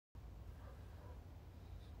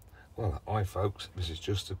Well, hi folks, this is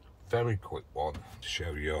just a very quick one to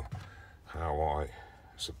show you how I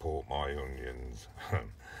support my onions.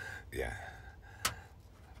 Yeah,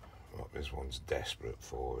 right, this one's desperate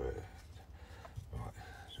for it. Right,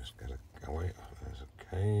 just get a go. There's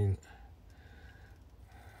a cane.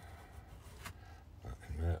 That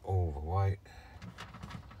in there all the way.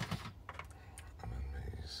 And then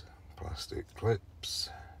these plastic clips.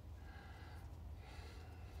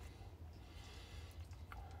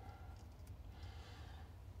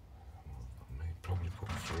 Probably put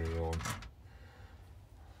 3 on. Make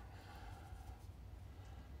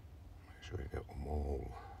sure you get them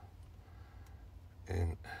all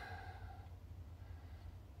in.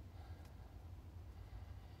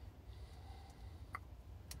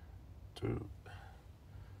 2.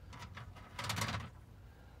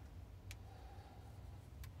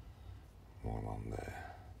 One on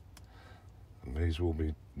there. And these will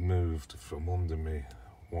be moved from under me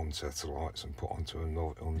one set of lights and put onto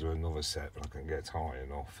another set when I can get high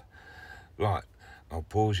enough. Right, I'll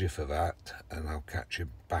pause you for that and I'll catch you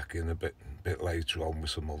back in a bit later on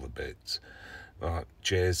with some other bits. Right,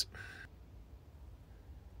 cheers.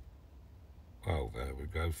 Well, there we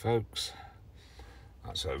go folks,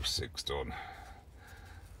 that's 06 done.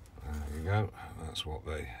 There you go, that's what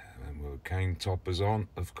they, and then with cane toppers on,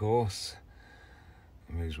 of course,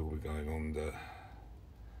 and these will be going under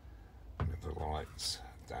with the lights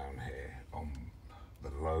down here on the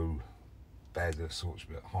low bed as such,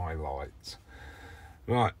 but highlights.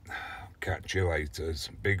 Right, catch you later.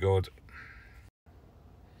 Be good.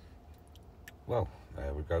 Well,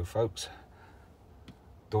 there we go folks,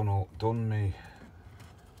 done me.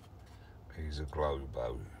 These are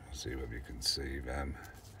Globo, see whether you can see them.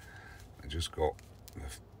 I just got the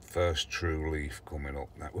first true leaf coming up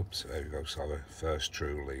now. Whoops, there you go, sorry, first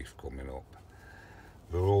true leaf coming up.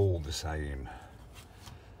 They're all the same.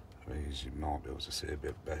 These you might be able to see a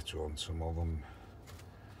bit better on some of them.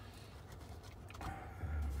 There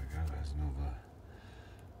we go, there's another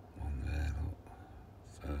one there,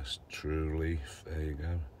 look. First true leaf, there you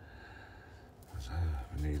go. So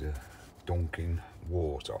we need a dunking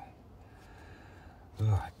water.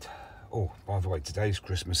 Right, oh, by the way, today's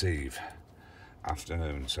Christmas Eve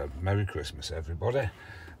afternoon, so Merry Christmas everybody.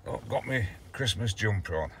 Oh, got me Christmas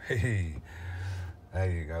jumper on. Hey,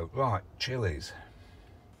 there you go. Right, chilies.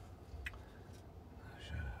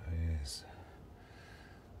 Here's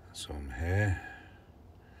some here.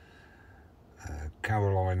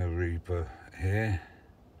 Carolina Reaper here,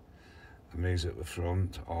 and these at the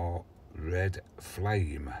front are Red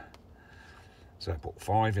Flame. So I put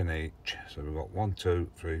 5 in each, so we've got 1, 2,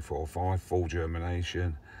 3, 4, 5, full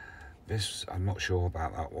germination. This, I'm not sure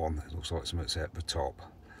about that one, it looks like something's at the top.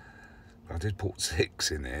 But I did put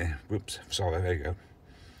 6 in here, whoops, sorry, there you go.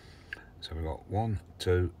 So we've got 1,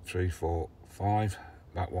 2, 3, 4, 5,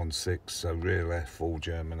 that one's 6, so rear left, full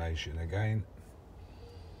germination again.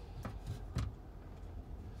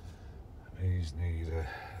 These need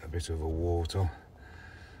a bit of a water.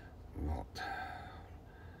 We've got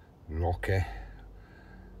Rocky,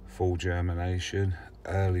 full germination.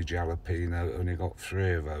 Early jalapeno, only got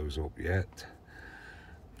 3 of those up yet.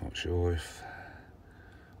 Not sure if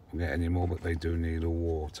we'll get any more, but they do need a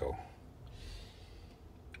water.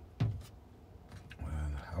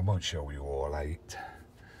 And I won't show you all 8.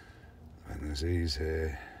 And there's these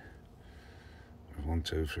here. 1,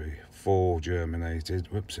 2, 3, 4 germinated.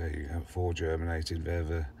 Whoops, there you go, 4 germinated. They're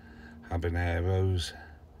the habaneros.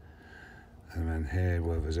 And then here,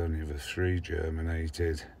 where there's only the 3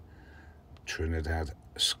 germinated, Trinidad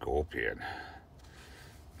Scorpion.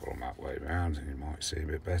 Put them that way around and you might see a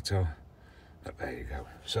bit better. But there you go.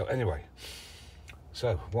 So anyway,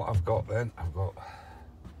 so what I've got then, I've got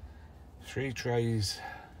 3 trays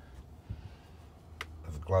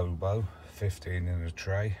of Globo, 15 in a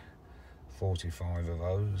tray, 45 of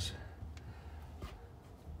those.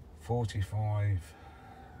 45,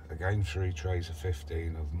 again 3 trays of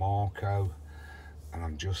 15 of Marco, and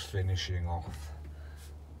I'm just finishing off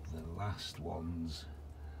the last ones,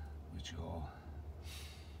 which are,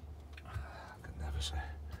 I can never say,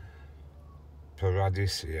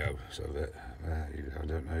 Paradiso. So that I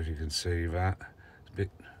don't know if you can see that. It's a bit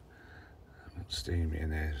steamy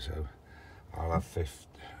in here, so I'll have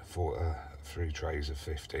 3 trays of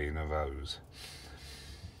 15 of those.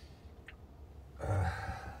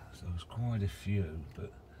 So there's quite a few,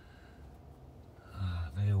 but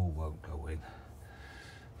they all won't go in.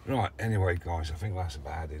 Right, anyway guys, I think that's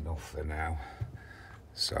about enough for now.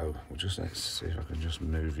 So let's see if I can just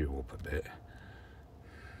move you up a bit.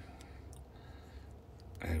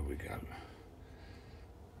 There we go.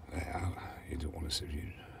 There, you don't want to see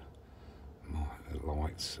you.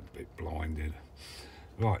 light's a bit blinded.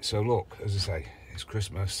 Right, so look, as I say, it's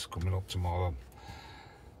Christmas coming up tomorrow.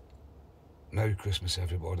 Merry Christmas,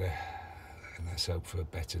 everybody, and let's hope for a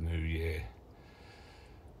better new year.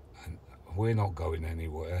 And we're not going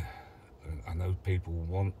anywhere. And I know people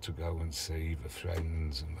want to go and see the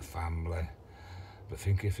friends and the family, but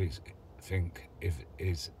think if it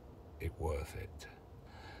is it worth it.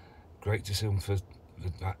 Great to see them for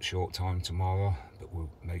that short time tomorrow, but we'll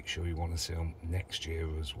make sure you want to see them next year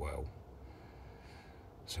as well.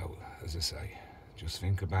 So, as I say, just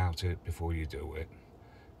think about it before you do it,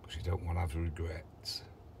 because you don't want to have regrets,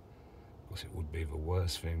 because it would be the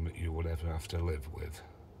worst thing that you would ever have to live with.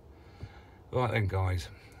 Right then, guys,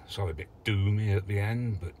 sorry a bit doomy at the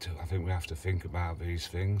end, but I think we have to think about these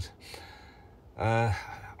things. I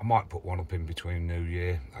might put one up in between New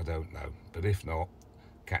Year, I don't know, but if not,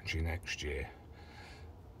 catch you next year.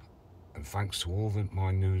 And thanks to all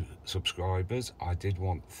my new subscribers. I did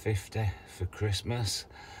want 50 for Christmas,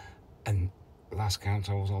 and last count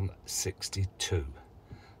I was on 62.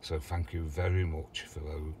 So thank you very much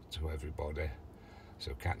to everybody.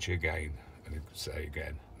 So catch you again, and say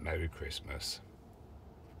again, Merry Christmas.